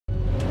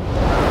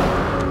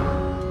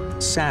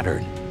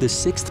Saturn, the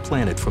sixth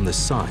planet from the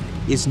Sun,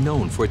 is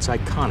known for its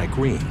iconic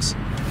rings.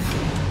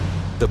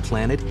 The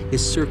planet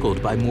is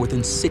circled by more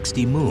than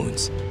 60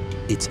 moons.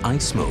 Its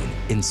ice moon,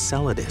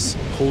 Enceladus,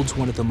 holds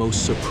one of the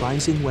most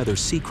surprising weather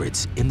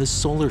secrets in the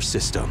solar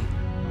system.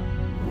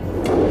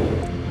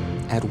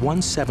 At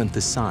 1/7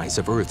 the size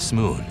of Earth's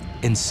moon,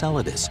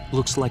 Enceladus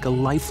looks like a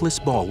lifeless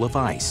ball of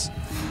ice.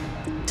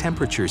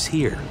 Temperatures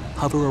here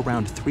hover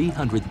around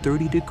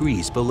 330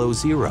 degrees below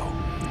zero.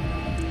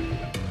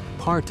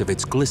 Part of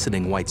its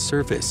glistening white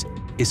surface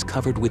is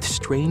covered with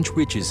strange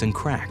ridges and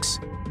cracks,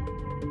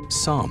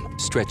 some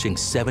stretching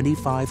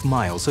 75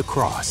 miles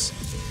across.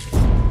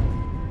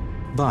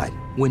 But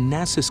when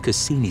NASA's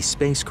Cassini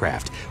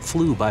spacecraft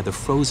flew by the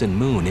frozen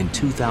moon in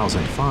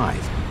 2005,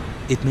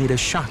 it made a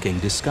shocking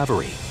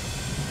discovery: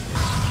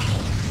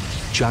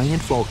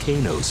 giant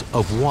volcanoes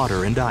of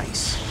water and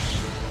ice.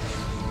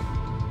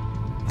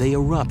 They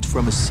erupt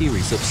from a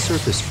series of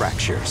surface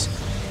fractures,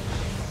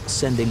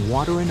 sending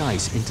water and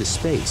ice into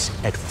space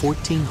at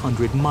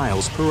 1,400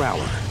 miles per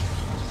hour.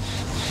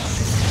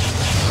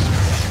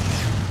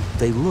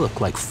 They look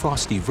like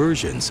frosty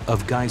versions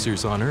of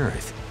geysers on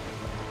Earth,